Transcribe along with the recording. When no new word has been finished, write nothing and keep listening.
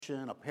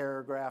a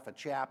paragraph, a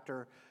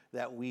chapter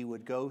that we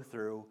would go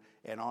through,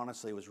 and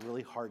honestly, it was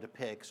really hard to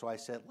pick. So I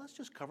said, let's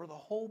just cover the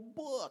whole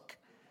book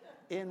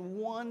in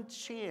one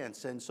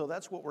chance. And so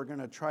that's what we're going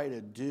to try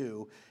to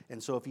do. And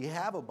so if you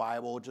have a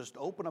Bible, just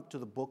open up to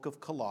the book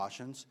of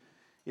Colossians.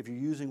 If you're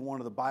using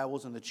one of the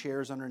Bibles in the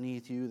chairs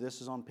underneath you,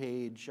 this is on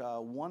page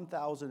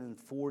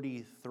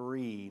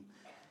 1043.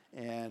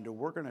 And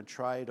we're going to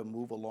try to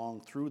move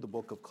along through the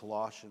book of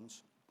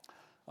Colossians.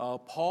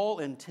 Paul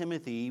and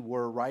Timothy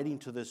were writing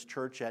to this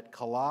church at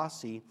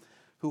Colossae,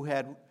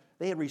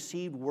 they had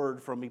received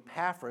word from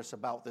Epaphras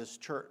about this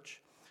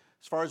church.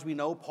 As far as we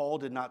know, Paul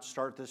did not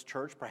start this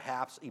church.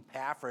 Perhaps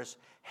Epaphras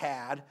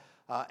had.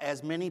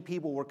 As many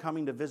people were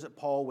coming to visit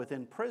Paul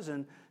within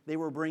prison, they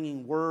were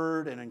bringing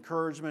word and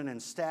encouragement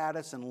and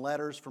status and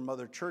letters from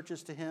other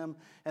churches to him.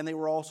 And they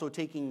were also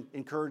taking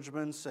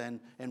encouragements and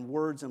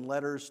words and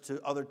letters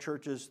to other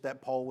churches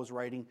that Paul was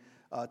writing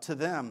to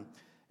them.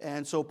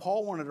 And so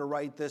Paul wanted to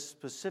write this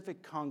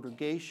specific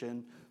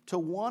congregation to,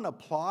 one,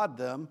 applaud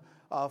them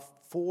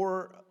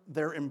for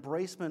their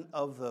embracement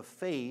of the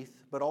faith,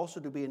 but also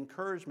to be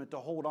encouragement to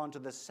hold on to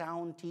the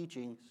sound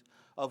teachings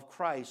of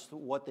Christ,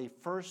 what they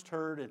first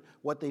heard and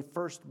what they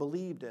first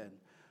believed in.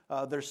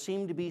 There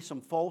seemed to be some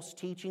false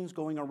teachings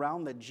going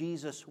around that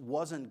Jesus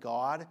wasn't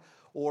God,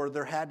 or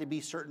there had to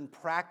be certain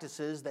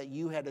practices that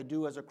you had to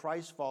do as a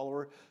Christ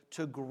follower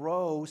to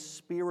grow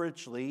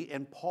spiritually,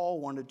 and Paul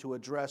wanted to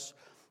address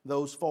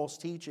those false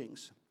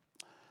teachings.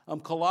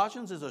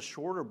 Colossians is a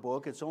shorter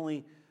book. It's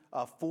only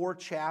 4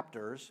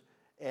 chapters.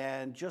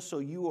 And just so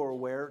you are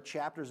aware,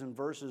 chapters and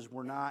verses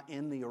were not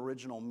in the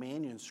original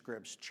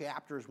manuscripts.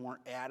 Chapters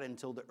weren't added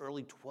until the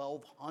early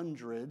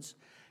 1200s.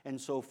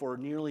 And so for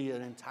nearly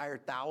an entire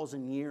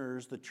 1,000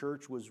 years, the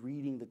church was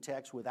reading the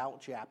text without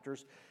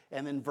chapters.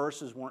 And then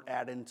verses weren't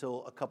added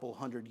until a couple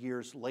hundred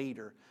years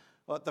later.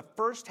 But the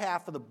first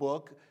half of the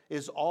book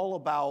is all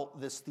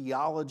about this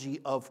theology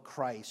of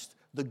Christ,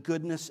 the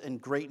goodness and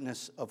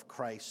greatness of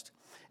Christ.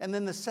 And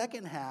then the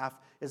second half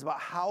is about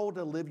how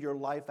to live your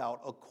life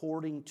out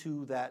according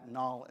to that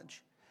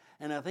knowledge.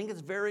 And I think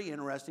it's very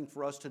interesting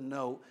for us to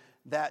note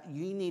that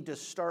you need to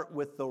start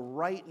with the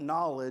right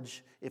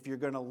knowledge if you're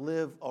going to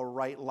live a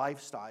right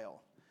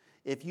lifestyle.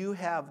 If you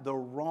have the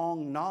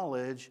wrong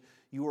knowledge,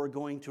 you are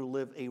going to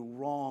live a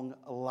wrong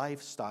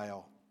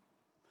lifestyle.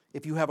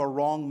 If you have a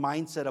wrong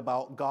mindset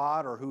about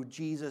God or who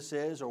Jesus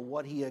is or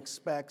what he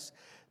expects,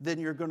 then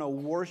you're going to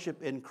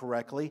worship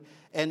incorrectly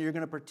and you're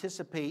going to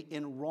participate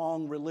in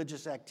wrong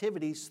religious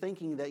activities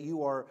thinking that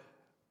you are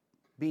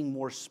being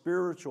more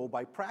spiritual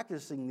by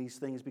practicing these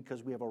things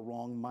because we have a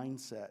wrong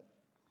mindset.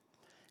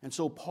 And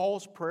so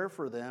Paul's prayer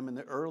for them in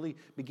the early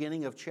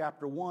beginning of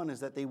chapter 1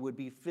 is that they would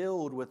be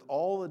filled with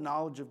all the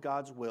knowledge of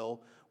God's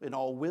will, in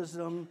all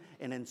wisdom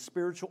and in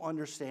spiritual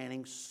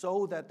understanding,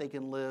 so that they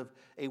can live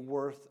a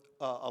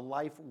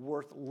life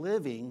worth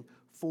living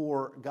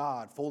for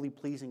God, fully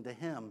pleasing to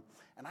him.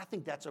 And I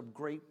think that's a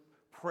great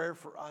prayer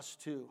for us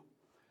too,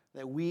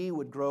 that we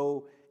would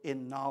grow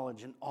in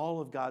knowledge and all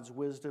of God's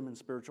wisdom and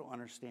spiritual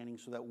understanding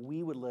so that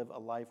we would live a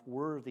life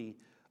worthy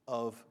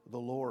of the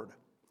Lord.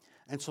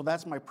 And so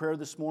that's my prayer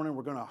this morning.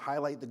 We're going to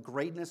highlight the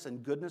greatness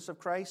and goodness of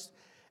Christ,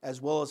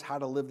 as well as how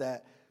to live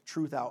that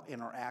truth out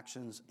in our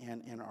actions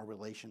and in our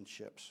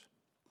relationships.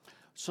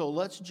 So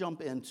let's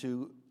jump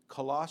into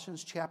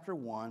Colossians chapter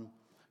 1.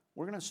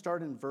 We're going to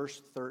start in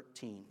verse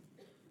 13.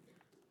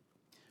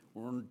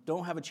 We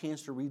don't have a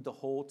chance to read the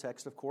whole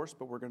text, of course,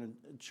 but we're going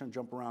to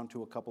jump around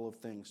to a couple of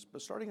things.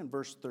 But starting in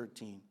verse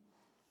 13,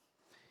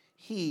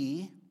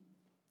 he,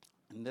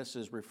 and this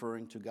is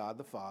referring to God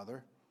the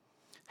Father,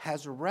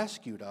 has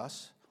rescued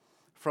us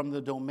from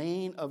the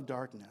domain of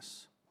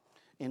darkness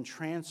and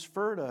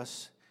transferred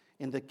us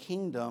in the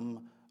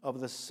kingdom of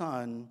the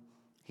Son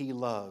he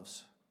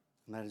loves,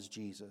 and that is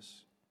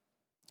Jesus.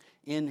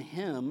 In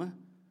him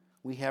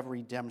we have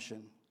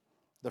redemption,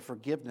 the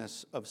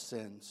forgiveness of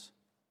sins.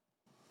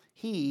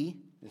 He,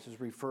 this is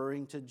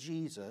referring to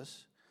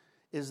Jesus,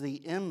 is the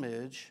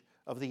image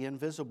of the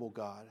invisible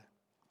God,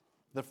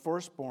 the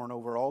firstborn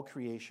over all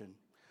creation.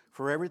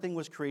 For everything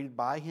was created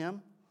by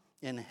him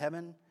in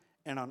heaven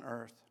and on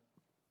earth,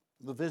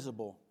 the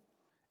visible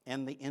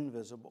and the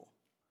invisible.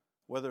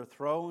 Whether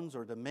thrones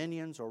or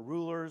dominions or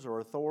rulers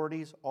or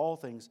authorities, all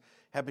things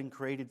have been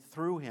created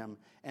through him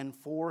and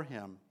for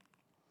him.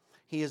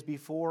 He is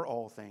before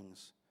all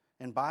things,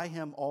 and by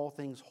him all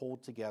things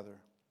hold together.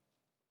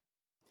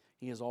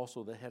 He is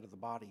also the head of the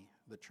body,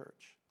 the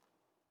church.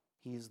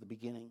 He is the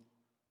beginning,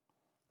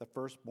 the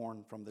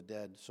firstborn from the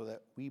dead, so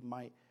that we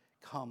might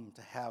come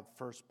to have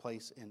first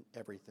place in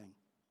everything.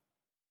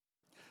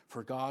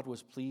 For God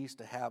was pleased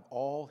to have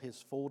all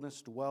his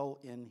fullness dwell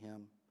in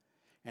him,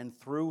 and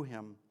through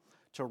him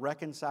to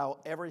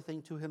reconcile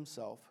everything to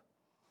himself,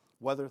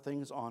 whether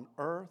things on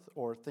earth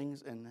or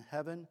things in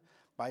heaven,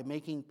 by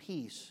making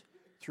peace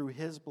through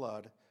his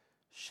blood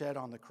shed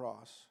on the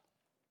cross.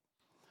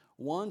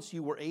 Once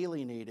you were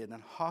alienated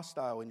and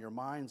hostile in your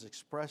minds,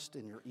 expressed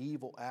in your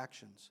evil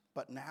actions,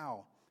 but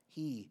now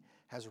he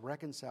has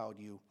reconciled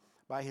you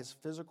by his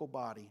physical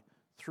body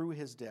through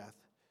his death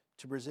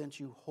to present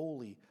you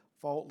holy,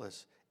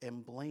 faultless,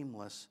 and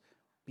blameless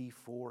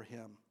before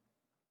him.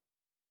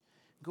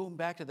 Going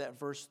back to that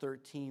verse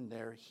 13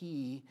 there,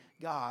 he,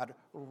 God,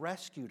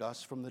 rescued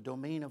us from the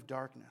domain of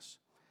darkness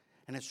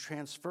and has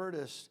transferred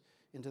us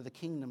into the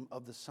kingdom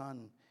of the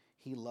Son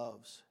he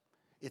loves.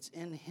 It's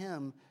in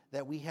him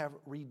that we have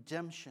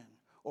redemption,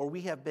 or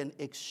we have been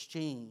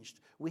exchanged.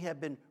 We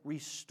have been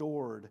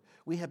restored.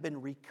 We have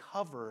been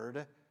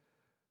recovered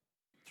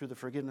through the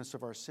forgiveness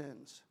of our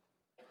sins.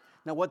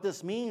 Now, what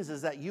this means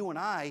is that you and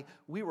I,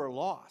 we were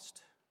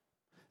lost.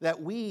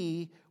 That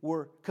we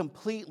were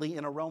completely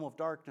in a realm of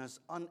darkness,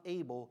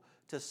 unable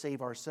to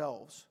save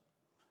ourselves.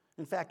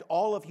 In fact,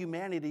 all of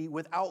humanity,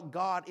 without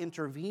God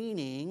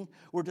intervening,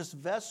 were just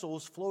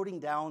vessels floating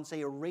down,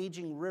 say, a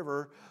raging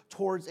river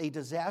towards a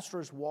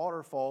disastrous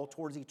waterfall,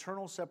 towards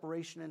eternal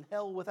separation in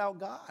hell without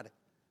God.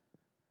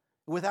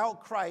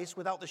 Without Christ,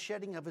 without the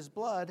shedding of his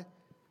blood,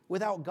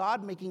 without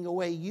God making a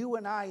way, you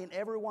and I and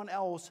everyone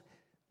else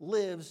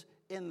lives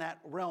in that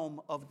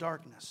realm of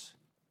darkness.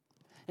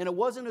 And it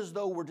wasn't as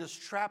though we're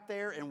just trapped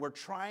there and we're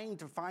trying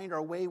to find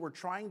our way, we're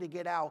trying to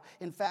get out.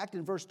 In fact,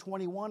 in verse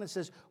 21, it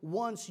says,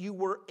 once you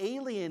were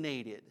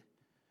alienated,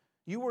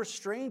 you were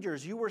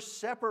strangers, you were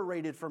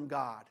separated from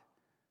God.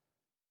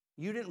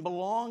 You didn't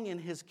belong in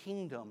his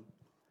kingdom.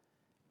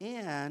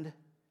 And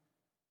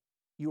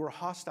you were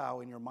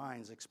hostile in your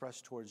minds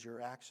expressed towards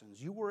your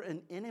actions. You were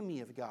an enemy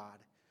of God.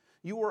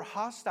 You were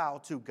hostile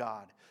to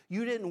God.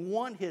 You didn't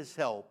want his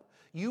help.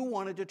 You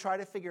wanted to try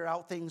to figure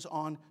out things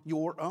on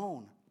your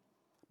own.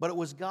 But it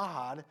was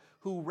God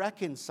who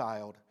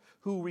reconciled,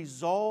 who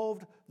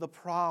resolved the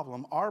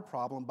problem, our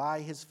problem, by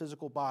his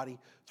physical body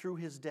through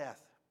his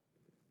death,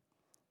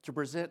 to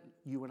present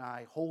you and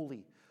I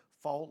holy,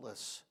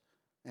 faultless,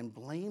 and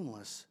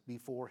blameless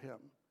before him.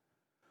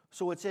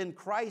 So it's in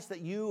Christ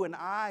that you and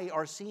I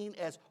are seen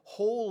as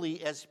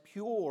holy, as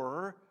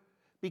pure,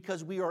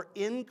 because we are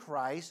in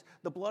Christ.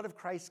 The blood of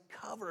Christ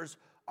covers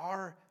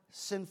our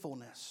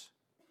sinfulness.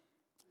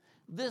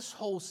 This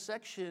whole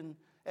section,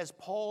 as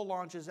Paul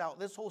launches out,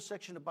 this whole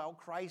section about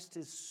Christ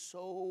is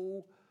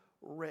so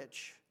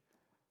rich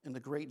in the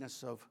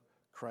greatness of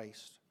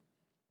Christ.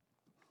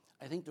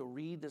 I think to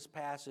read this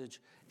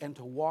passage and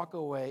to walk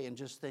away and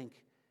just think,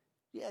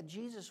 yeah,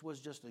 Jesus was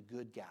just a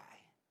good guy.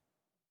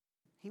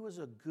 He was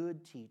a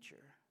good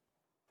teacher.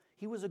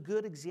 He was a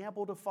good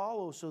example to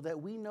follow so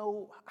that we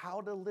know how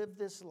to live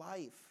this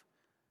life.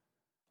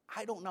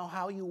 I don't know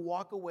how you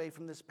walk away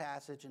from this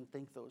passage and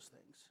think those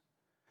things.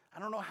 I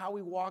don't know how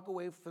we walk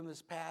away from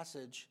this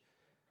passage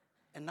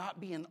and not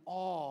be in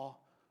awe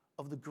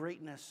of the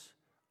greatness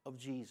of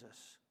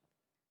Jesus.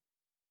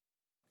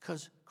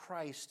 Because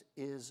Christ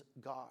is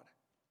God.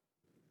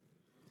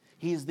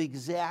 He is the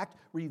exact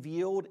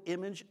revealed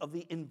image of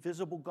the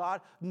invisible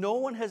God. No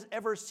one has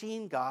ever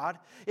seen God.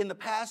 In the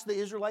past, the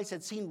Israelites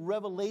had seen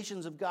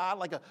revelations of God,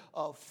 like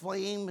a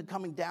flame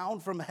coming down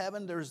from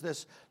heaven. There's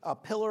this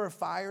pillar of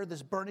fire,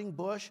 this burning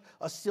bush,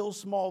 a still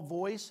small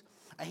voice,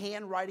 a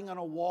hand writing on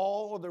a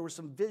wall. Or there were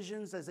some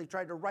visions as they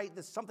tried to write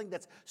this, something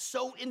that's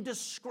so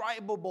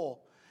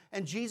indescribable.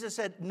 And Jesus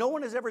said, no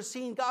one has ever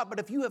seen God, but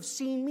if you have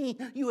seen me,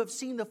 you have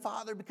seen the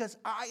Father, because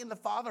I and the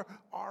Father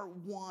are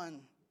one.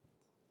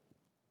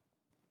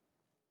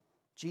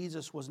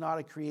 Jesus was not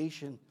a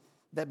creation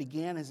that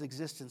began his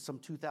existence some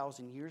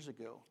 2,000 years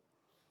ago.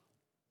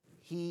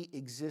 He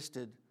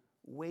existed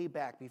way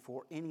back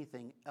before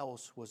anything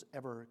else was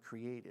ever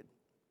created.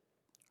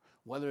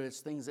 Whether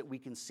it's things that we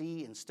can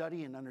see and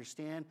study and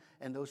understand,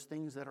 and those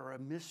things that are a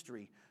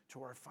mystery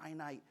to our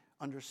finite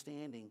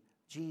understanding,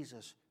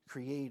 Jesus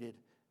created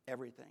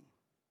everything.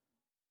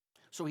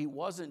 So he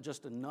wasn't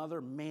just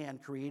another man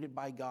created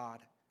by God.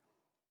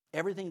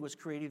 Everything was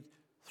created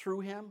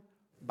through him,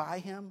 by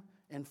him,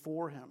 and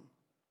for him.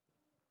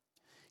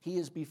 He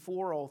is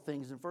before all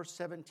things. In verse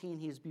 17,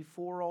 he is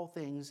before all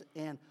things,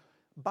 and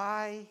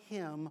by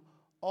him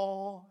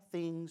all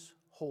things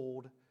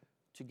hold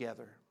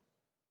together.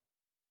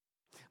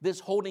 This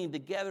holding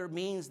together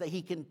means that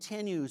he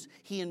continues,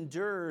 he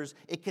endures,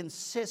 it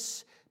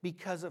consists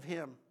because of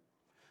him.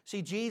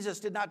 See,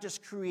 Jesus did not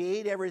just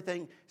create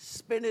everything,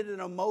 spin it in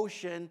a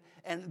motion,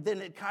 and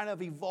then it kind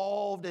of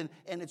evolved and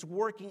it's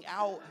working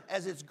out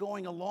as it's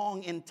going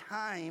along in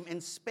time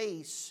and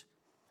space.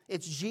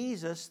 It's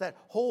Jesus that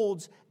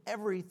holds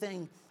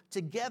everything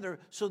together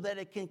so that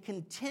it can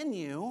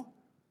continue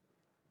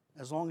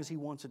as long as he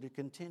wants it to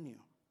continue.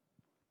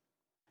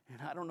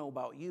 And I don't know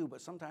about you, but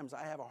sometimes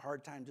I have a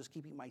hard time just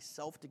keeping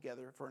myself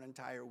together for an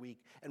entire week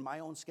and my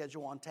own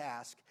schedule on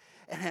task.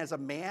 And as a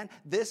man,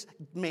 this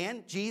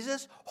man,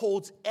 Jesus,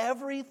 holds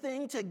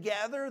everything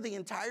together, the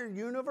entire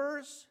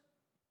universe.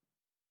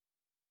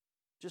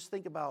 Just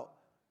think about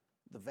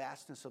the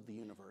vastness of the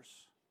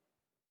universe.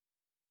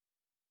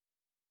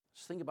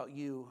 Just think about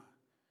you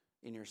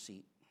in your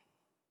seat.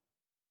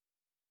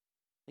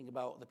 Think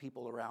about the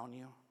people around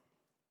you.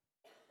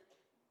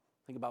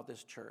 Think about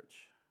this church.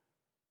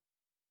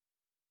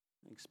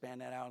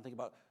 Expand that out and think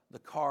about the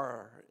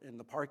car in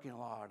the parking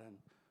lot and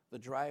the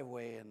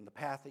driveway and the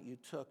path that you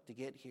took to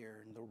get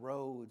here and the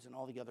roads and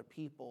all the other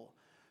people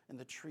and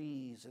the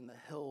trees and the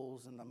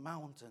hills and the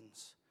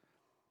mountains.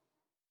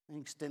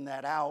 And extend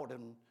that out,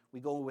 and we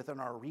go within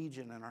our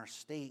region and our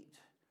state.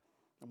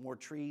 The more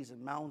trees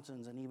and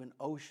mountains and even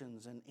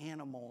oceans and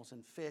animals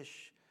and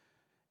fish,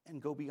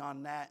 and go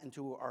beyond that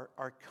into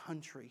our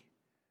country,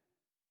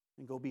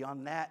 and go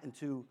beyond that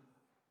into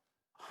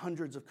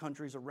hundreds of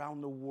countries around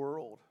the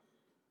world.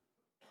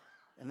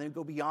 And then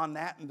go beyond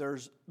that, and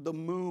there's the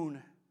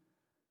moon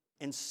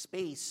and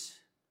space,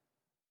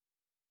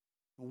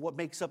 and what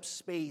makes up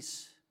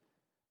space,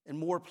 and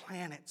more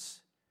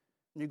planets.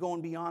 And you're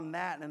going beyond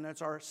that, and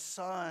that's our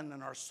sun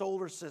and our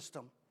solar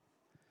system.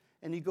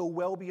 And you go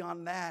well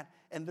beyond that,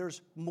 and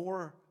there's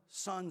more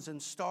suns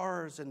and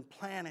stars and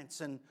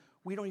planets, and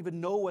we don't even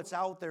know what's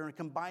out there, and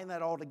combine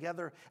that all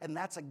together, and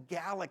that's a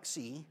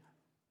galaxy.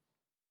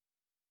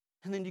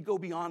 And then you go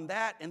beyond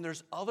that, and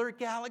there's other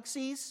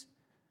galaxies.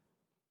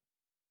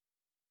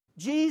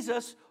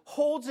 Jesus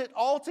holds it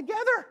all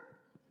together.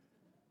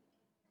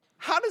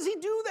 How does he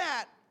do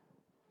that?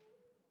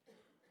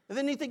 And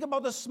then you think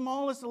about the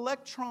smallest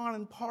electron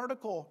and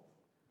particle.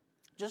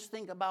 Just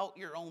think about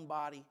your own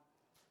body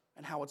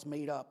and how it's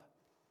made up.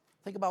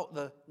 Think about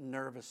the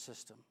nervous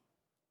system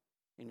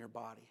in your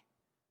body.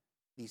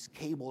 These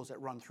cables that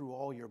run through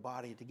all your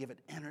body to give it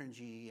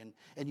energy,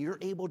 and you're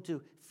able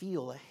to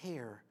feel a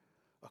hair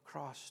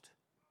across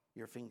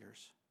your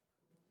fingers.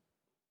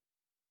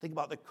 Think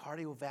about the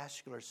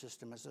cardiovascular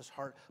system as this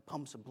heart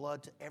pumps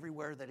blood to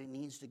everywhere that it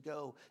needs to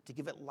go to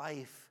give it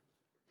life.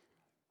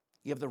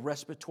 You have the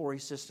respiratory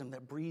system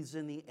that breathes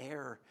in the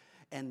air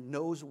and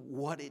knows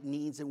what it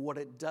needs and what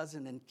it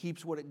doesn't, and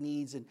keeps what it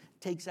needs and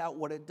takes out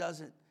what it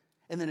doesn't.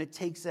 And then it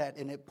takes that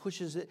and it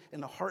pushes it,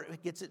 and the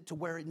heart gets it to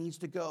where it needs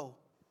to go.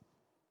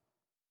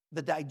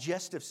 The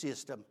digestive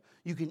system.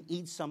 You can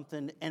eat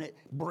something and it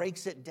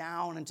breaks it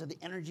down into the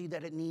energy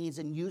that it needs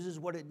and uses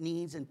what it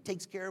needs and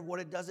takes care of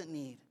what it doesn't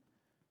need.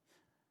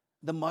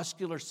 The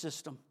muscular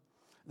system,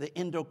 the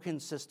endocrine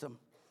system,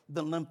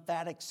 the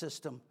lymphatic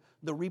system,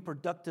 the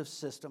reproductive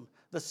system,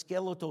 the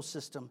skeletal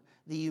system,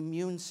 the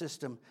immune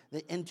system,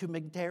 the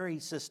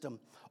integumentary system.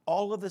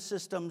 All of the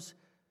systems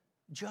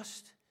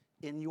just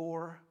in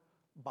your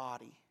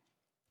body.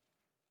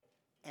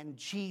 And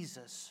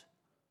Jesus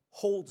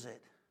holds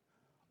it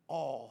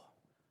all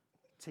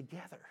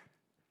together.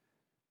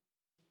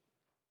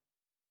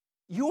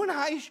 You and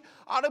I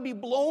ought to be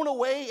blown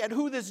away at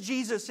who this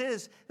Jesus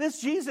is.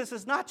 This Jesus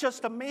is not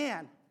just a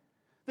man.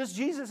 This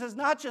Jesus is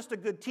not just a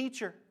good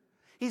teacher.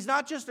 He's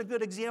not just a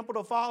good example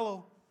to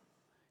follow.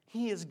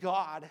 He is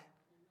God.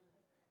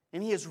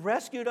 And he has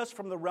rescued us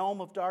from the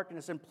realm of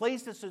darkness and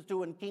placed us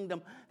into a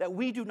kingdom that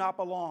we do not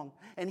belong.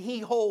 And he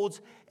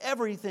holds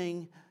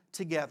everything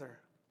together.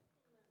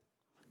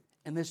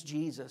 And this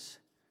Jesus,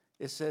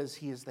 it says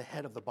he is the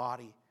head of the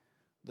body,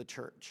 the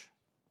church.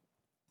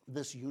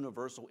 This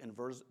universal,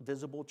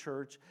 invisible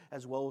church,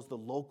 as well as the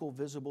local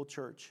visible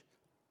church.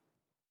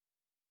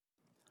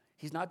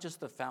 He's not just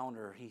the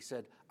founder. He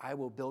said, I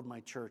will build my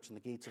church and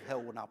the gates of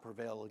hell will not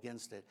prevail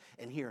against it.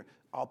 And here,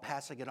 I'll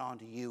passing it on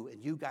to you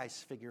and you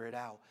guys figure it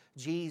out.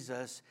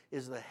 Jesus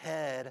is the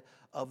head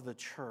of the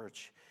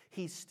church.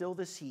 He's still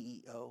the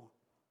CEO.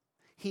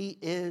 He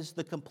is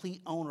the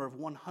complete owner of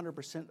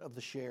 100% of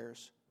the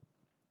shares.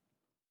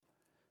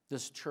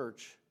 This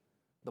church,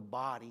 the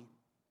body,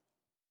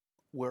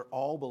 where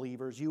all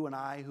believers, you and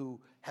I who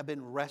have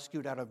been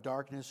rescued out of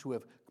darkness, who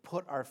have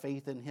put our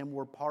faith in him,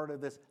 we're part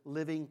of this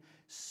living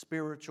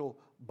spiritual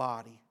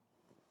body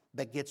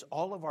that gets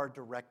all of our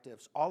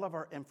directives, all of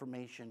our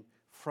information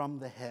from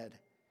the head,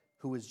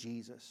 who is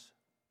Jesus.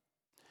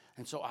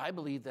 And so I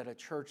believe that a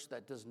church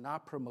that does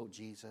not promote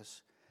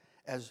Jesus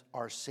as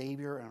our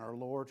Savior and our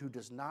Lord, who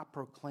does not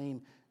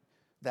proclaim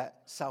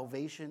that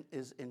salvation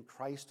is in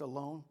Christ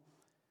alone,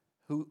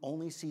 who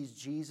only sees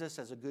Jesus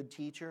as a good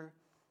teacher,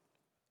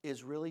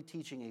 is really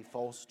teaching a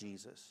false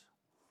Jesus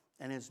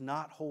and is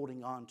not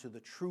holding on to the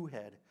true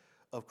head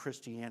of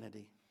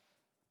Christianity.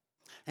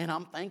 And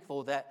I'm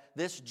thankful that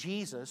this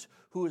Jesus,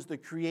 who is the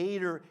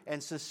creator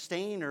and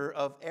sustainer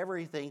of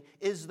everything,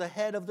 is the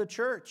head of the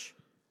church.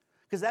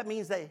 Because that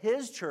means that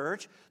his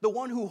church, the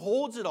one who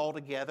holds it all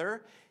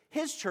together,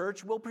 his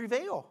church will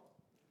prevail.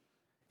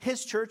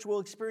 His church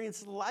will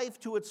experience life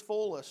to its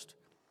fullest.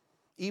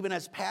 Even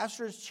as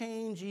pastors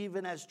change,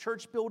 even as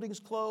church buildings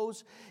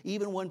close,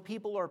 even when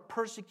people are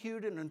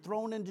persecuted and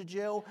thrown into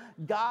jail,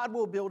 God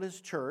will build his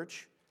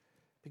church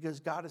because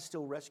God is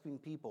still rescuing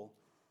people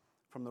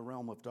from the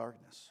realm of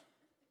darkness.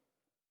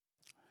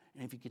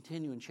 And if you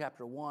continue in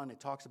chapter 1, it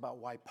talks about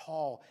why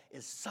Paul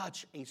is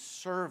such a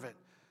servant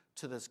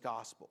to this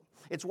gospel.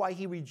 It's why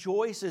he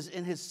rejoices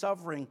in his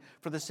suffering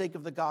for the sake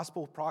of the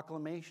gospel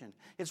proclamation.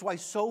 It's why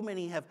so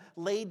many have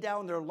laid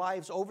down their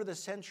lives over the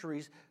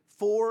centuries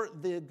for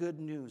the good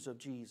news of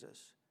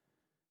Jesus.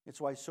 It's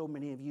why so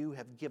many of you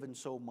have given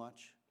so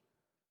much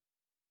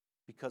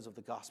because of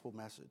the gospel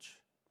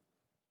message.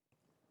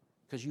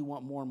 Because you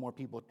want more and more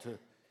people to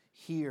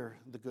hear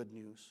the good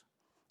news.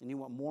 And you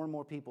want more and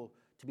more people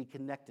to be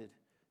connected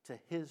to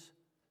his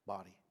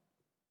body.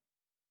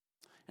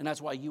 And that's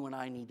why you and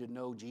I need to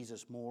know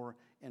Jesus more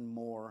and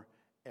more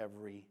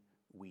every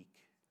week.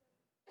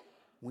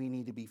 We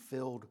need to be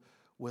filled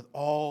with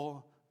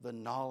all the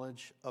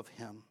knowledge of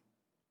him.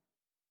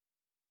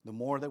 The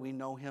more that we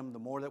know him, the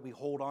more that we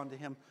hold on to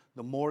him,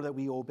 the more that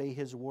we obey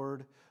his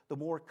word, the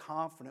more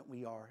confident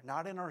we are,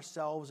 not in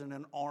ourselves and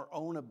in our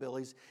own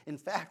abilities. In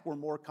fact, we're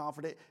more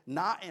confident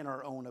not in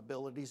our own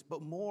abilities,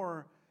 but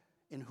more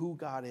in who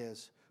God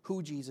is,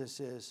 who Jesus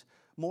is,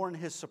 more in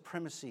his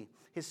supremacy,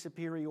 his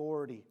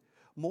superiority,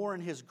 more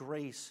in his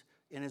grace,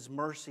 in his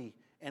mercy,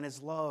 and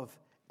his love,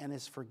 and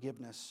his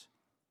forgiveness.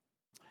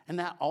 And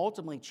that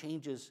ultimately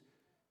changes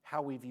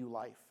how we view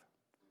life.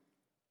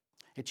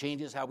 It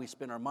changes how we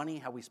spend our money,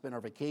 how we spend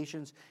our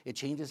vacations. It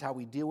changes how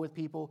we deal with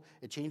people.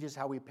 It changes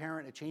how we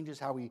parent. It changes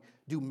how we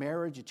do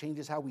marriage. It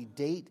changes how we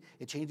date.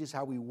 It changes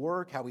how we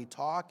work, how we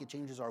talk. It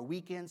changes our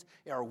weekends,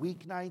 our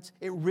weeknights.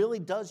 It really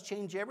does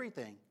change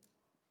everything.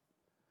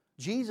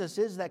 Jesus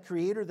is that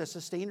creator, the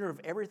sustainer of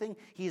everything.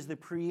 He is the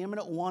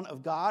preeminent one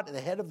of God, the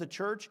head of the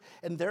church,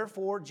 and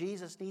therefore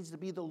Jesus needs to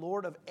be the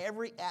Lord of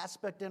every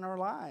aspect in our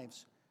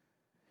lives.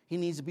 He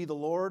needs to be the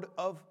Lord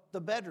of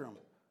the bedroom,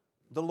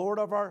 the Lord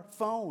of our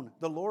phone,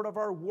 the Lord of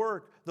our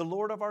work, the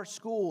Lord of our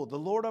school, the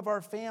Lord of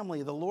our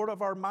family, the Lord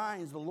of our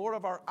minds, the Lord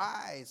of our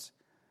eyes.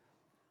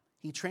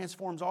 He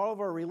transforms all of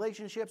our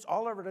relationships,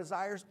 all of our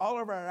desires, all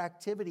of our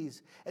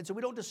activities. And so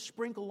we don't just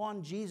sprinkle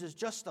on Jesus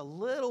just a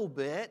little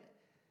bit.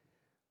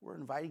 We're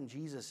inviting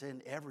Jesus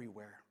in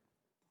everywhere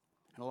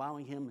and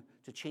allowing him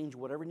to change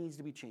whatever needs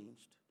to be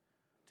changed,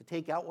 to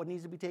take out what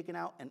needs to be taken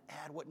out and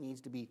add what needs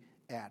to be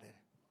added.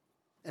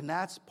 And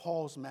that's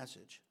Paul's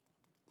message.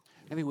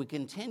 I mean, we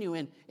continue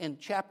in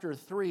chapter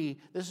 3.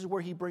 This is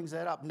where he brings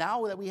that up.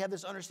 Now that we have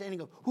this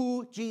understanding of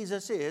who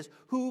Jesus is,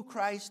 who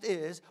Christ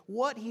is,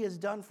 what he has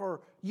done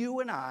for you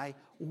and I,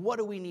 what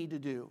do we need to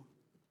do?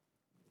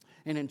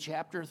 And in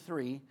chapter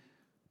 3,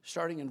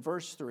 starting in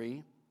verse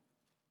 3,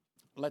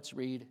 let's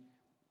read,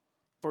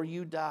 "For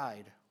you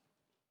died,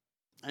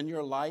 and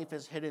your life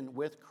is hidden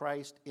with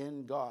Christ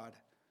in God.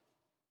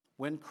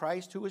 When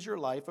Christ, who is your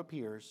life,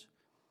 appears,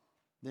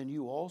 then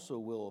you also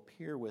will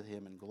appear with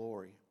him in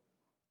glory.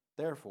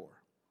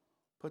 Therefore,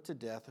 put to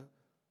death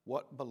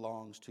what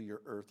belongs to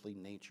your earthly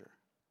nature: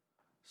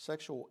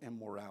 sexual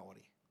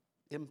immorality,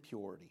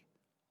 impurity,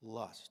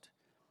 lust,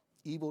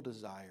 evil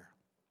desire,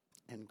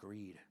 and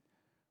greed,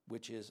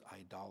 which is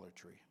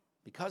idolatry.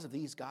 Because of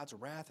these, God's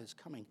wrath is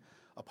coming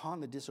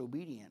upon the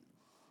disobedient.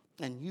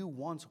 And you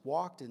once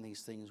walked in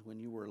these things when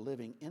you were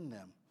living in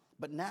them.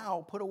 But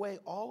now put away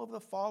all of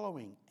the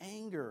following: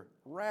 anger,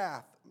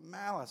 wrath,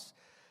 malice,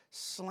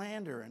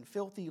 slander, and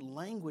filthy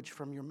language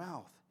from your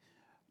mouth.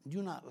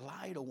 Do not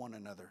lie to one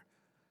another,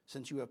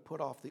 since you have put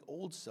off the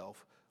old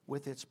self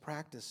with its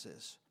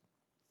practices."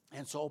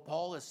 And so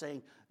Paul is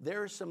saying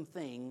there are some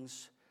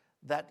things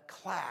that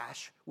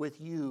clash with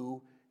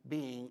you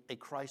being a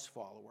Christ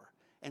follower.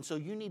 And so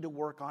you need to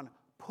work on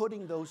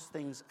putting those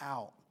things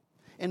out.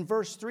 In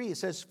verse 3, it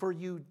says, "For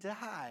you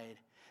died."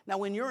 Now,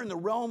 when you're in the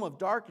realm of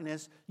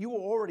darkness, you were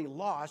already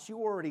lost. You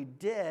were already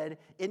dead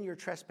in your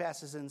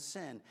trespasses and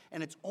sin.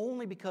 And it's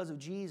only because of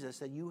Jesus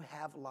that you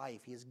have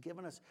life. He has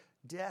given us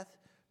death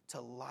to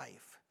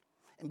life.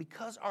 And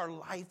because our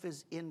life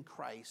is in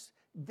Christ,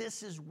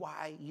 this is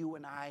why you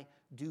and I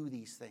do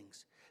these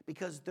things.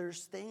 Because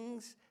there's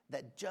things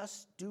that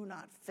just do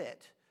not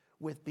fit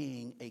with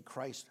being a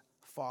Christ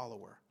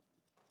follower.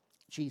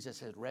 Jesus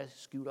has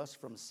rescued us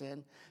from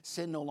sin.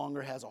 Sin no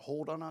longer has a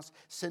hold on us.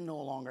 Sin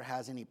no longer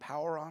has any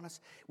power on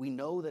us. We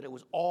know that it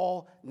was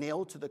all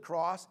nailed to the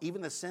cross.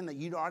 Even the sin that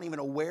you aren't even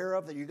aware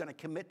of that you're going to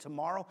commit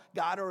tomorrow,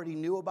 God already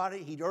knew about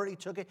it. He already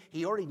took it.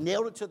 He already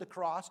nailed it to the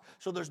cross.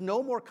 So there's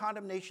no more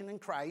condemnation in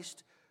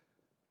Christ.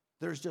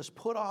 There's just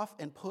put off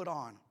and put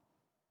on.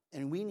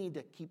 And we need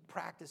to keep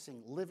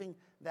practicing living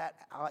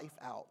that life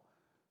out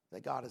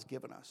that God has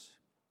given us.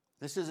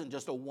 This isn't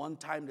just a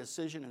one-time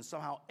decision and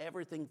somehow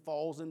everything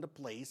falls into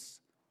place.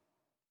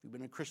 If you've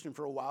been a Christian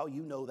for a while,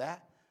 you know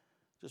that.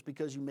 Just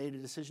because you made a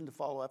decision to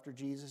follow after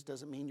Jesus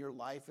doesn't mean your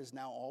life is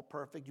now all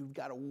perfect. You've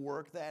got to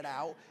work that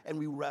out, and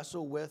we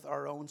wrestle with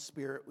our own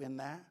spirit in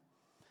that.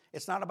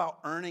 It's not about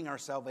earning our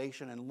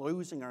salvation and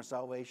losing our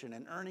salvation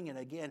and earning it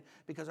again,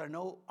 because I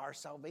know our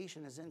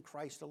salvation is in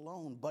Christ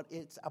alone, but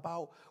it's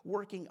about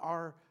working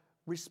our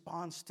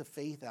response to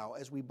faith out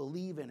as we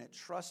believe in it,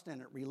 trust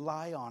in it,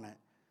 rely on it.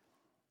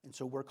 And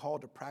so we're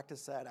called to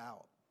practice that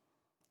out.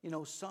 You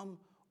know, some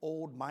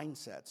old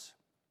mindsets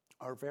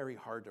are very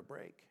hard to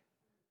break.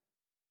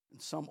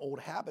 And some old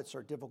habits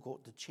are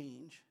difficult to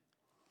change.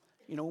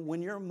 You know,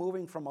 when you're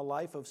moving from a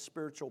life of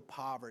spiritual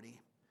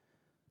poverty,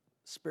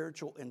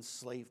 spiritual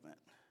enslavement,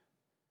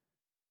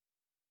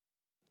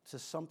 to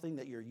something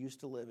that you're used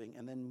to living,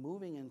 and then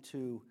moving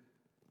into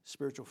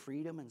spiritual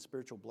freedom and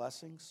spiritual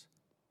blessings,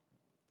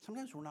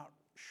 sometimes we're not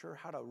sure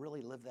how to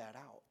really live that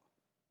out.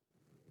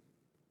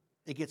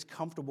 It gets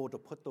comfortable to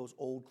put those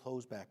old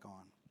clothes back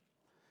on.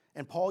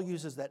 And Paul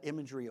uses that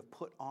imagery of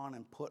put on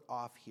and put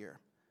off here.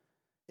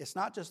 It's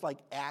not just like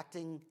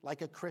acting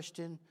like a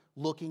Christian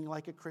looking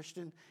like a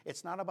Christian.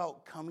 It's not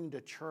about coming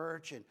to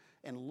church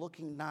and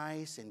looking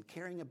nice and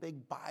carrying a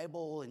big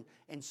Bible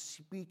and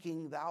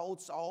speaking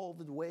out all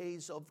the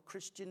ways of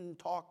Christian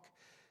talk.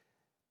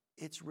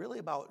 It's really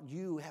about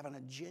you having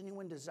a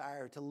genuine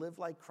desire to live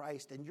like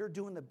Christ, and you're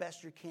doing the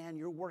best you can.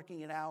 You're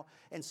working it out.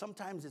 And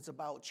sometimes it's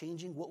about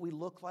changing what we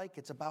look like.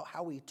 It's about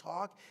how we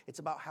talk. It's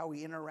about how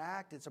we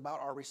interact. It's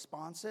about our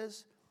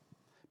responses.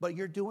 But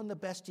you're doing the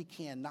best you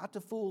can, not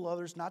to fool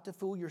others, not to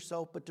fool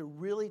yourself, but to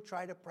really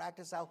try to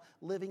practice out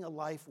living a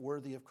life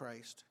worthy of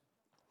Christ.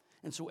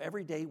 And so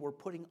every day we're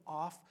putting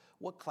off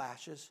what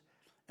clashes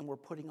and we're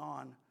putting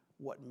on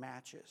what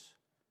matches.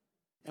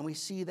 And we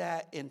see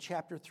that in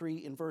chapter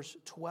 3 in verse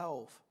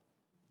 12.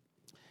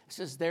 It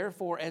says,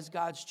 therefore, as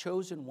God's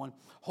chosen one,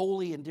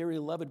 holy and dearly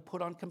beloved,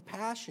 put on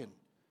compassion,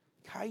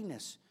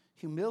 kindness,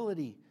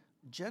 humility,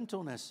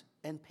 gentleness,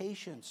 and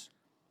patience,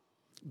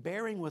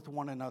 bearing with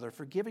one another,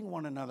 forgiving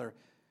one another.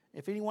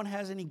 If anyone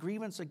has any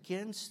grievance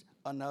against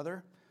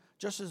another,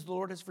 just as the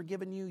Lord has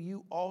forgiven you,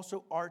 you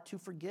also are to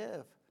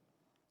forgive.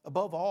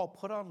 Above all,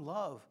 put on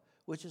love,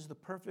 which is the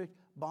perfect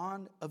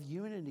bond of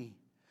unity.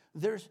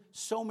 There's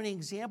so many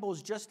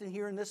examples just in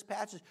here in this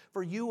passage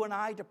for you and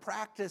I to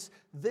practice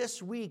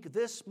this week,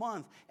 this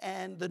month.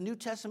 And the New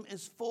Testament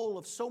is full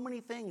of so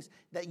many things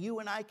that you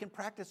and I can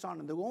practice on.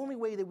 And the only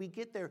way that we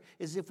get there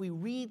is if we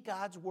read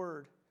God's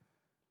word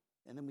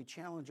and then we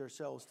challenge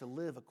ourselves to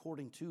live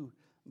according to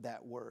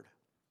that word.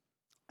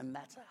 And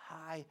that's a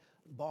high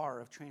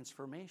bar of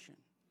transformation.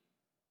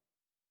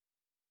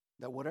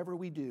 That whatever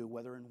we do,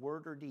 whether in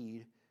word or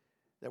deed,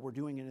 that we're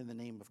doing it in the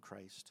name of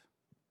Christ.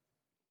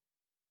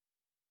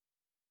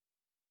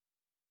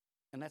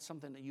 And that's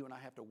something that you and I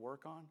have to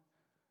work on.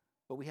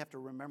 But we have to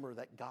remember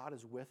that God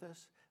is with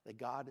us, that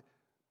God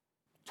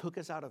took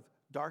us out of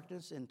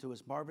darkness into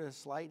his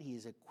marvelous light. He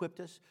has equipped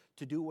us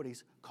to do what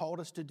he's called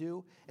us to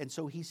do. And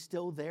so he's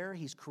still there.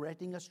 He's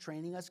correcting us,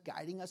 training us,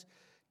 guiding us,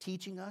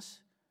 teaching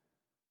us,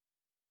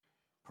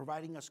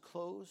 providing us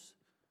clothes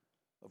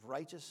of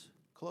righteous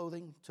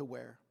clothing to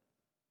wear.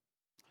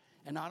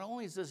 And not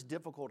only is this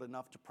difficult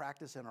enough to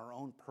practice in our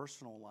own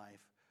personal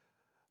life,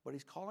 but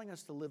he's calling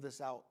us to live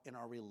this out in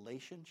our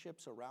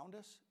relationships around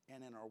us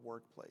and in our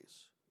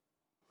workplace.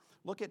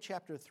 Look at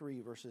chapter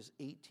 3, verses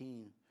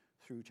 18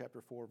 through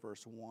chapter 4,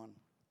 verse 1.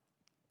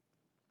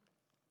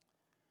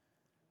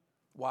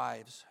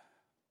 Wives,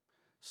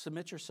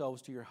 submit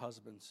yourselves to your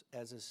husbands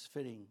as is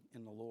fitting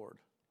in the Lord.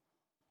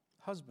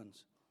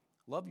 Husbands,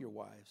 love your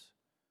wives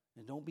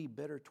and don't be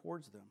bitter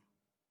towards them.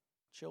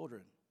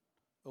 Children,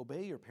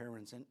 obey your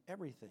parents in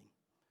everything,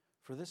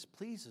 for this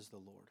pleases the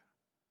Lord.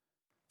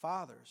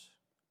 Fathers,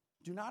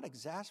 do not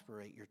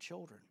exasperate your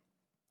children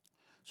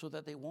so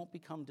that they won't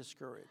become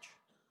discouraged.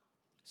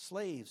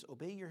 Slaves,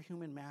 obey your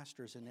human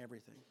masters in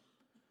everything.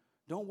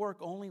 Don't work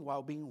only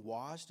while being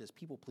watched as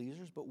people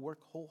pleasers, but work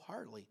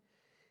wholeheartedly,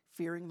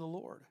 fearing the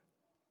Lord.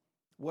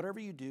 Whatever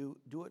you do,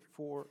 do it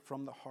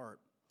from the heart,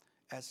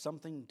 as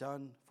something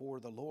done for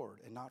the Lord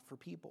and not for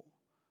people.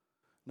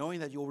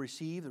 Knowing that you'll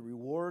receive the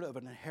reward of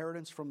an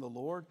inheritance from the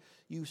Lord,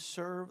 you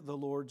serve the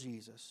Lord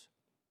Jesus.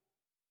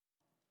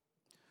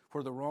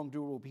 For the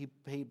wrongdoer will be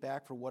paid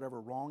back for whatever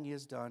wrong he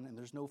has done, and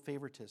there's no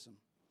favoritism.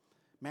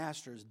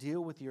 Masters,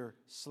 deal with your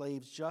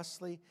slaves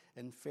justly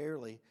and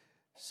fairly,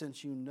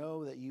 since you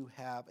know that you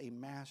have a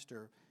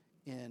master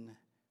in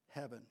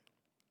heaven.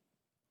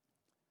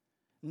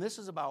 And this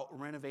is about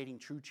renovating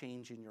true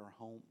change in your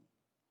home.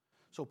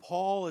 So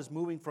Paul is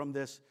moving from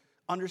this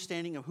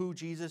understanding of who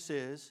Jesus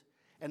is,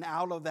 and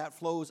out of that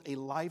flows a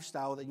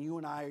lifestyle that you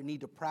and I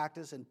need to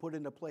practice and put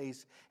into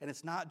place. And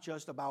it's not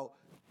just about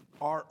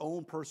our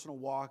own personal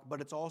walk,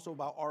 but it's also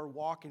about our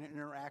walk and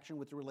interaction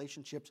with the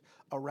relationships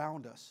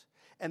around us.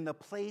 And the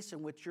place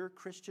in which your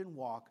Christian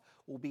walk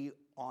will be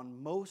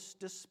on most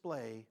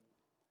display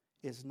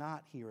is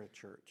not here at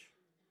church.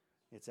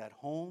 It's at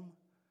home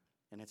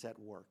and it's at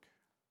work.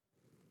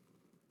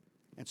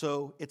 And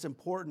so it's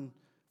important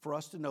for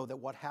us to know that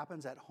what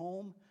happens at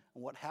home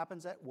and what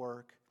happens at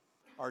work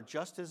are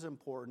just as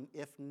important,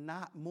 if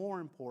not more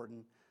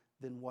important,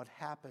 than what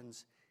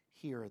happens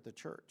here at the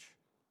church.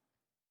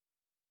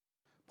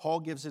 Paul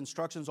gives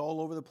instructions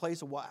all over the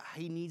place of what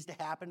he needs to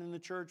happen in the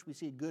church. We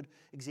see a good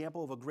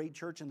example of a great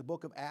church in the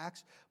book of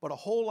Acts. But a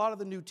whole lot of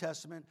the New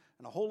Testament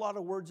and a whole lot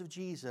of words of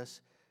Jesus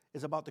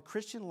is about the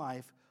Christian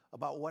life,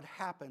 about what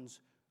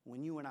happens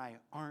when you and I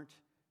aren't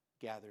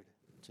gathered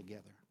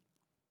together.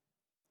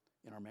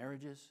 In our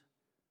marriages,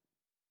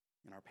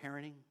 in our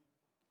parenting,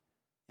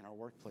 in our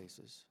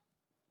workplaces.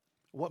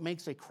 What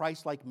makes a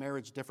Christ-like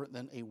marriage different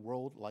than a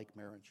world-like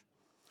marriage?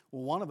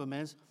 Well, one of them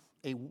is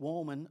a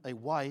woman, a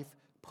wife,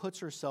 puts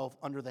herself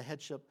under the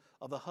headship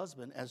of the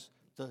husband as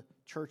the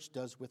church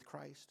does with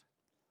Christ.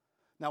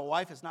 Now, a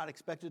wife is not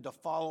expected to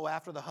follow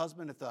after the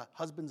husband if the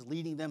husband's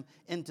leading them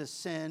into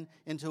sin,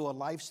 into a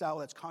lifestyle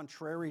that's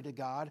contrary to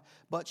God,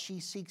 but she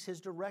seeks his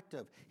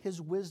directive,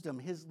 his wisdom,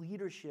 his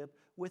leadership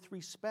with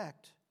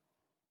respect.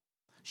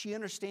 She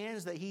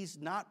understands that he's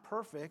not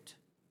perfect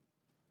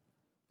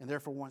and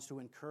therefore wants to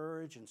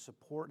encourage and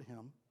support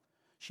him.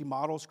 She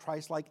models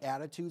Christ-like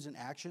attitudes and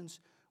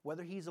actions,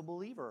 whether he's a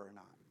believer or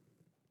not.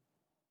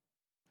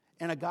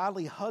 And a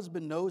godly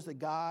husband knows that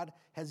God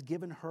has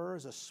given her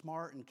as a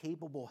smart and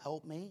capable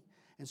helpmate,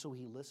 and so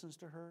he listens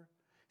to her,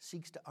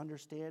 seeks to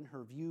understand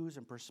her views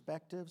and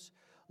perspectives,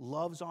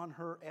 loves on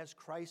her as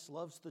Christ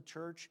loves the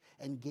church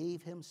and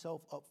gave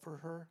himself up for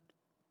her.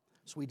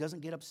 So he doesn't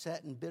get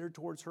upset and bitter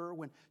towards her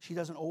when she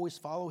doesn't always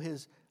follow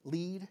his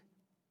lead.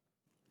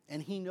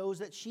 And he knows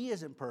that she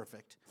isn't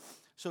perfect.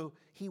 So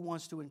he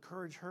wants to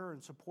encourage her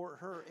and support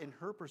her in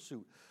her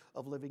pursuit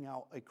of living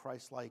out a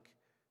Christ-like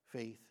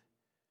faith.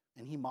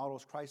 And he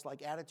models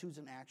Christ-like attitudes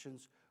and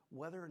actions,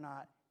 whether or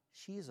not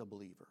she is a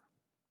believer.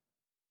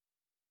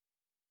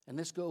 And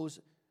this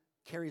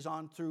carries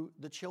on through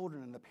the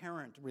children and the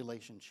parent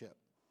relationship.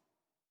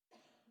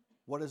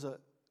 What is a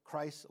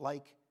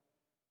Christ-like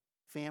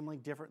family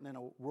different than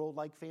a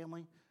world-like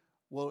family?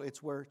 Well,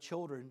 it's where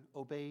children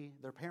obey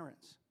their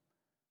parents.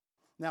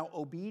 Now,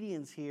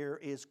 obedience here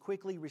is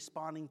quickly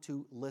responding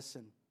to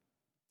listen.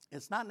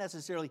 It's not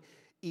necessarily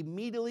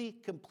immediately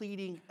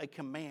completing a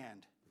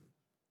command,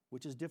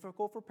 which is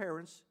difficult for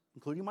parents,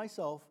 including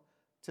myself,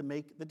 to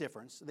make the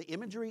difference. The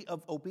imagery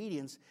of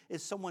obedience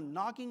is someone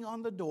knocking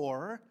on the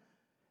door,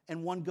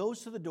 and one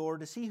goes to the door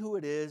to see who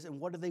it is and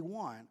what do they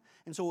want.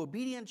 And so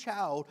obedient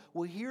child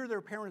will hear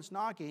their parents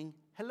knocking,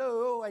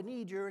 "Hello, I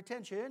need your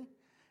attention."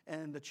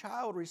 And the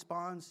child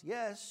responds,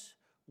 "Yes,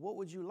 what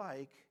would you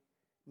like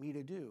me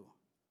to do?"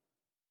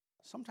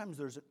 Sometimes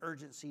there's an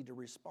urgency to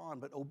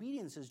respond, but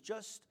obedience is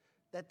just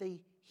that they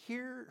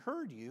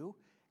heard you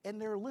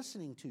and they're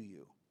listening to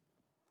you.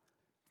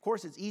 Of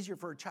course, it's easier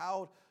for a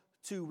child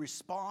to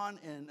respond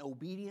in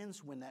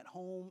obedience when that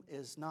home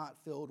is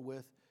not filled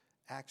with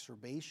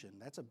exacerbation.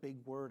 That's a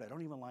big word. I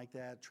don't even like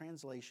that.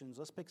 Translations,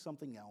 let's pick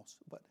something else.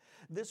 But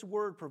this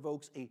word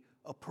provokes a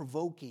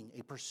provoking,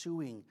 a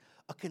pursuing,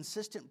 a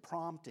consistent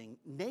prompting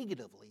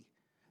negatively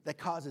that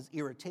causes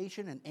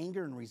irritation and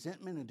anger and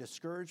resentment and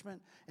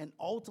discouragement and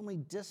ultimately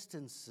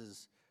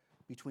distances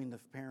between the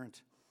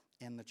parent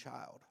and the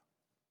child.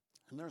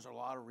 And there's a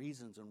lot of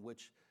reasons in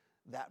which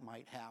that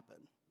might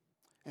happen.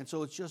 And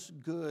so it's just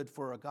good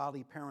for a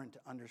godly parent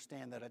to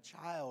understand that a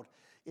child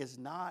is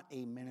not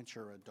a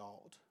miniature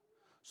adult.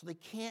 So they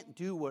can't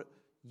do what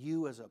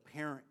you as a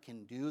parent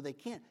can do. They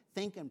can't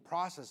think and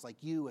process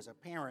like you as a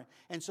parent.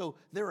 And so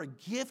they're a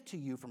gift to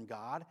you from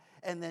God,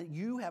 and then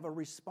you have a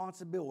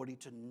responsibility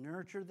to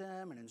nurture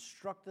them and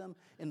instruct them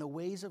in the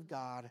ways of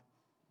God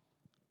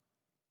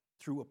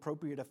through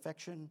appropriate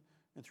affection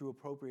and through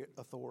appropriate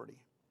authority.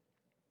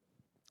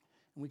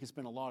 And we can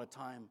spend a lot of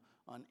time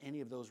on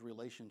any of those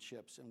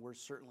relationships, and we're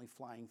certainly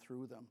flying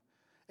through them.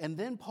 And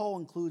then Paul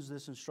includes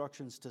this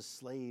instructions to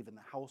slave in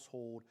the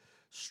household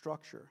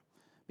structure.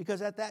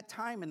 Because at that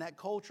time in that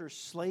culture,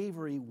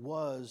 slavery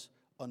was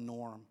a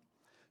norm.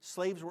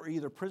 Slaves were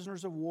either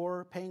prisoners of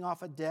war, paying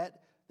off a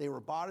debt, they were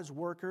bought as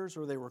workers,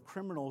 or they were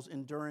criminals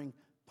enduring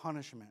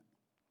punishment.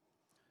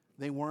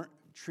 They weren't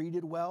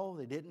treated well,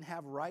 they didn't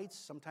have rights,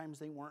 sometimes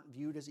they weren't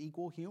viewed as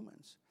equal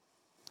humans.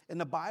 And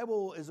the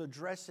Bible is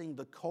addressing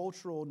the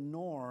cultural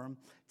norm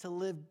to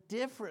live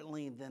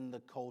differently than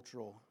the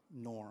cultural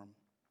norm.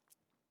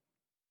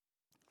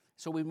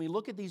 So when we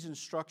look at these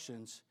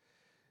instructions,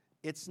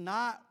 it's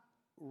not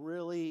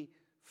really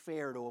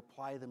fair to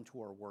apply them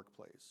to our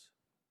workplace.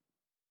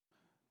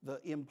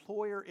 The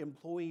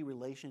employer-employee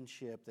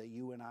relationship that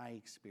you and I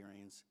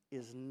experience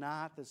is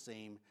not the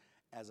same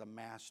as a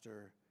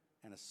master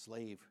and a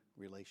slave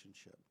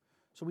relationship.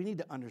 So we need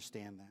to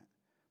understand that.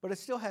 But it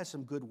still has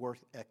some good work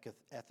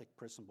ethic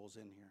principles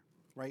in here,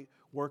 right?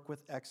 Work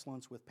with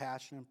excellence, with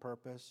passion and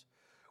purpose.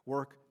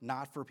 Work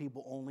not for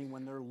people only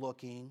when they're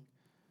looking.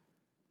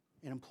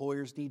 And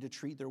employers need to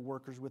treat their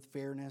workers with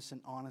fairness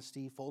and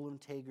honesty, full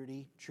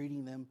integrity,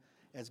 treating them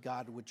as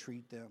God would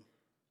treat them.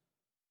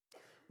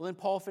 Well, then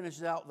Paul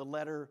finishes out the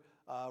letter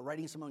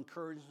writing some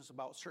encouragements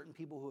about certain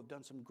people who have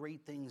done some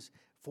great things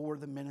for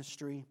the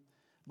ministry.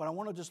 But I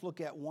want to just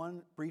look at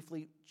one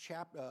briefly,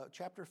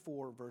 chapter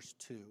 4, verse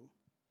 2.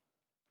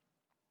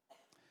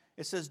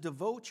 It says,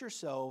 "Devote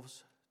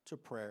yourselves to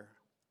prayer,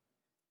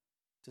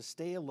 to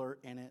stay alert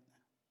in it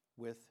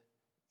with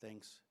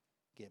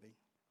thanksgiving."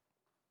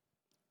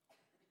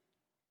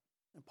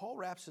 And Paul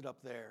wraps it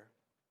up there,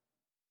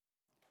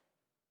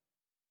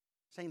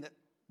 saying that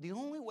the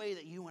only way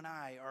that you and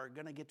I are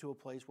going to get to a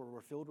place where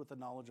we're filled with the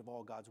knowledge of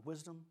all God's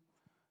wisdom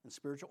and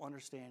spiritual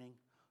understanding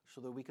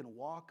so that we can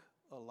walk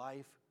a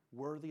life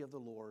worthy of the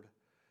Lord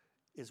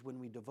is when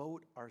we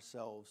devote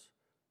ourselves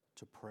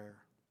to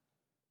prayer.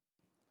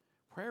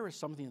 Prayer is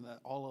something that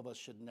all of us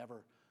should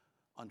never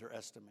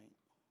underestimate.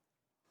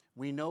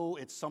 We know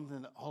it's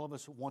something that all of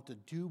us want to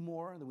do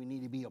more, that we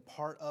need to be a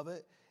part of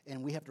it,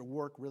 and we have to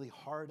work really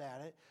hard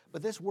at it.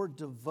 But this word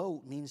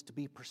devote means to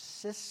be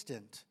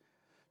persistent,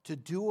 to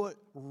do it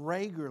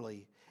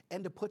regularly,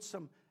 and to put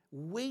some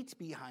weight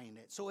behind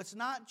it. So it's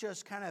not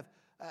just kind of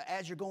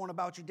as you're going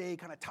about your day,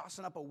 kind of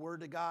tossing up a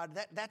word to God.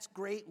 That's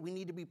great. We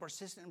need to be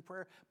persistent in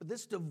prayer. But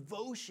this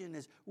devotion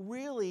is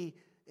really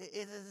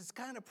It is this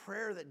kind of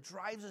prayer that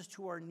drives us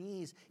to our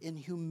knees in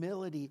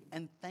humility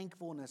and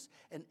thankfulness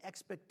and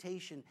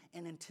expectation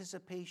and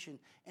anticipation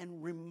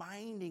and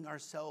reminding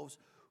ourselves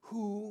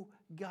who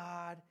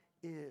God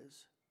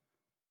is,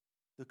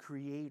 the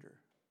creator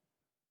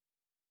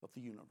of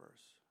the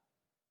universe,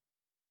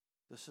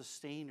 the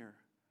sustainer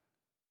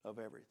of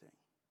everything,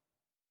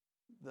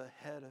 the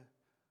head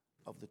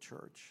of the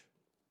church.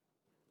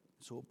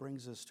 So it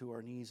brings us to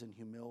our knees in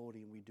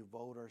humility, and we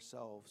devote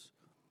ourselves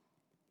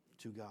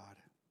to God.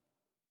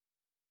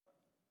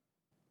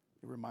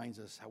 It reminds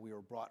us how we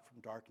were brought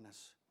from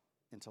darkness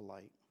into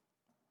light.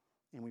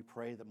 And we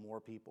pray that more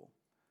people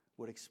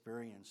would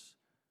experience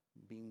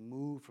being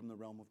moved from the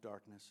realm of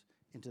darkness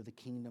into the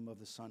kingdom of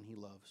the Son he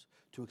loves,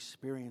 to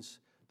experience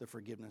the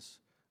forgiveness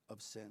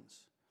of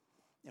sins.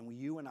 And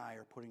you and I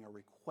are putting a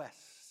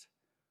request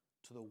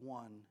to the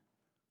one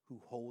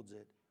who holds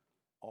it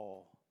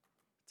all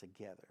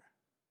together.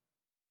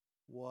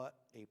 What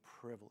a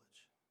privilege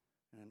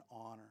and an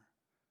honor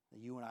that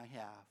you and I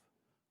have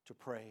to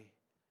pray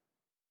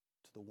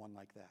to the one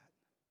like that.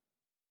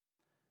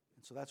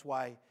 And so that's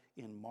why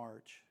in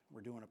March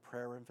we're doing a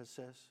prayer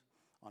emphasis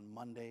on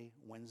Monday,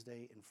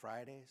 Wednesday, and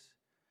Fridays.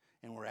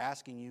 And we're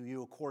asking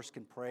you of course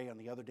can pray on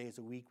the other days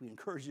of the week. We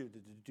encourage you to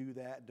do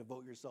that,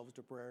 devote yourselves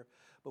to prayer.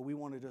 But we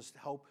want to just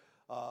help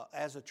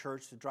as a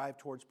church to drive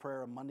towards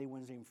prayer on Monday,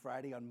 Wednesday, and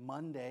Friday. On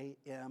Monday,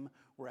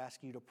 we're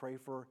asking you to pray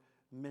for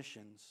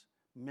missions,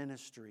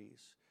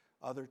 ministries,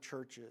 other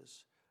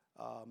churches.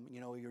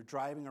 You're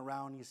driving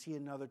around, you see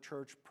another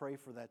church, pray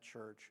for that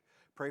church.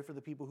 Pray for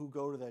the people who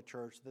go to that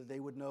church, that they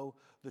would know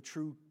the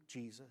true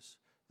Jesus,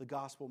 the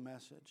gospel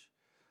message.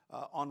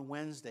 On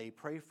Wednesday,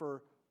 pray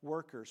for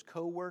workers,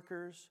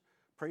 co-workers.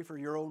 Pray for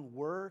your own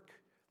work.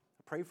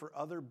 Pray for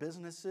other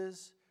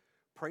businesses.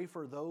 Pray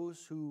for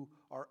those who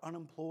are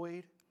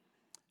unemployed.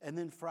 And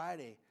then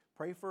Friday,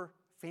 pray for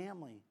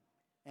family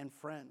and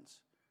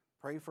friends.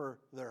 Pray for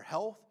their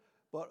health,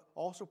 but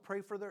also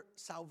pray for their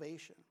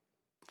salvation.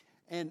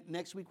 And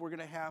next week, we're going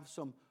to have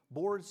some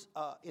boards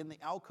in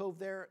the alcove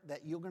there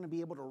that you're going to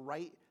be able to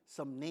write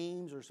some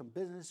names or some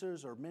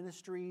businesses or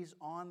ministries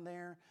on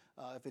there.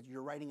 If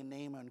you're writing a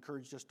name, I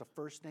encourage just a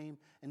first name,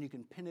 and you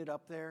can pin it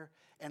up there.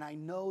 And I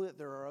know that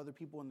there are other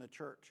people in the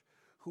church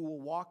who will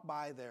walk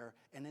by there,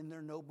 and in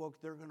their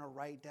notebook, they're going to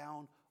write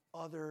down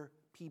other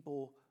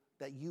people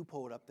that you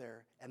put up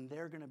there, and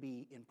they're going to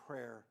be in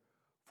prayer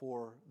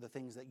for the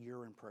things that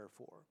you're in prayer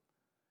for.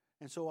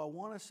 And so I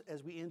want us,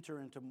 as we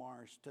enter into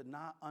March, to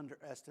not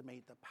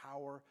underestimate the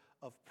power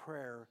of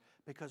prayer,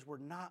 because we're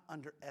not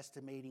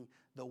underestimating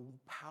the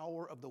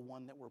power of the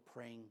one that we're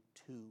praying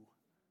to,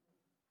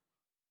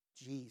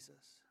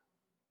 Jesus,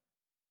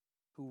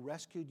 who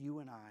rescued you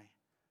and I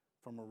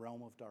from a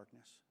realm of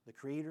darkness, the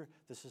creator,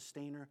 the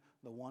sustainer,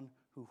 the one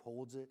who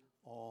holds it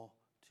all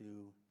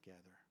together.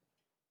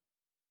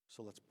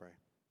 So let's pray.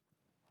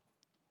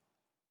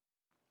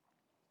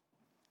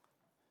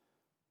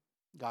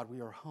 God,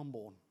 we are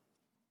humbled,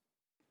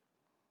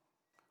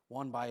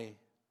 one, by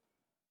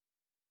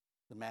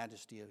the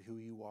majesty of who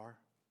you are.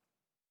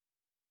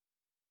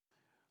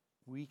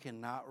 We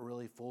cannot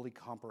really fully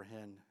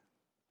comprehend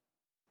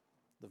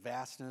the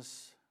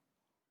vastness,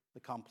 the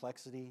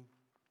complexity,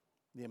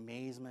 the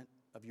amazement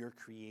of your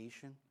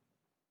creation,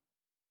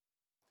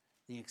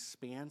 the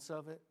expanse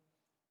of it,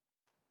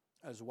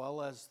 as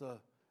well as the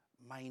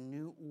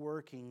minute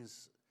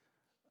workings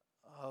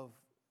of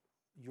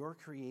your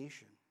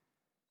creation.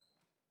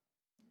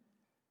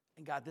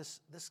 And God, this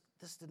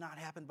did not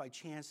happen by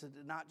chance. It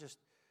did not just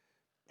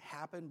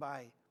happen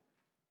by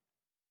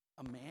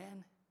a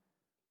man.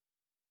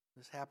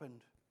 This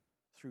happened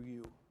through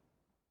you,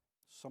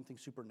 something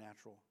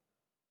supernatural.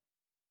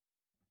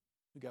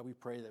 God, we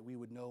pray that we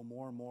would know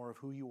more and more of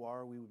who you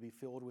are. We would be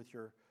filled with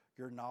your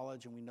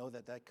knowledge, and we know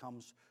that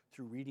comes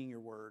through reading your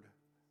word.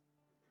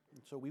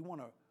 And so we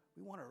want to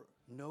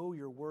know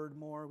your word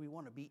more. We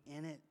want to be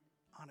in it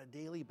on a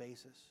daily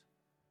basis,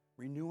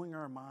 renewing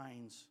our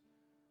minds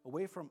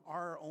away from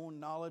our own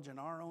knowledge and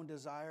our own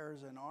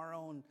desires and our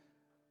own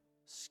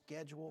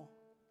schedule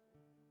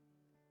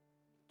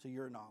to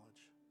your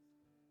knowledge,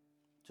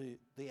 to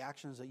the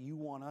actions that you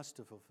want us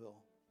to fulfill,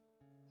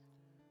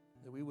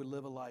 that we would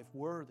live a life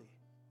worthy,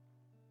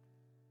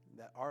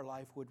 that our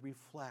life would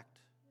reflect,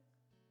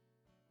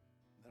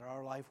 that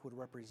our life would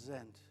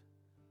represent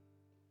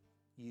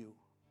you.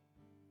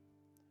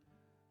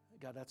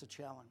 God, that's a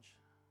challenge.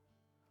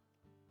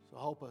 So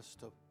help us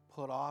to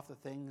put off the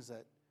things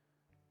that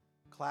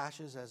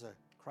clashes as a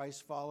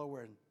Christ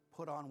follower and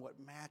put on what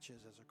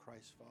matches as a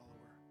Christ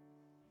follower.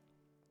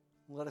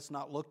 Let us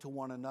not look to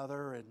one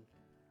another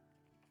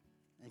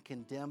and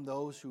condemn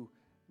those who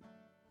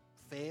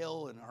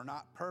fail and are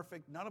not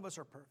perfect. None of us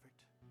are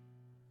perfect.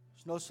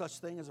 There's no such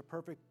thing as a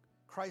perfect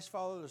Christ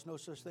follower. There's no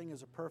such thing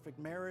as a perfect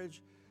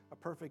marriage, a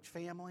perfect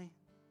family.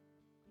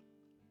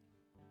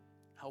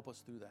 Help us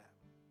through that.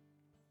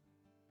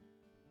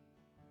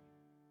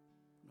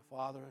 In the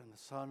Father, and the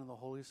Son, and the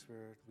Holy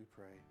Spirit, we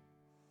pray.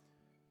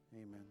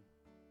 Amen.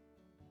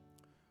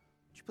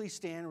 Would you please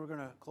stand? We're going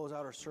to close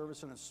out our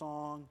service in a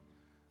song.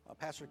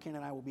 Pastor Ken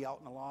and I will be out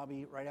in the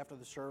lobby right after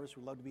the service.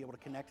 We'd love to be able to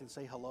connect and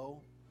say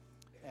hello.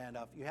 And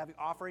if you have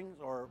offerings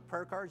or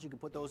prayer cards, you can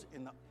put those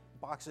in the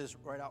boxes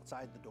right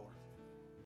outside the door.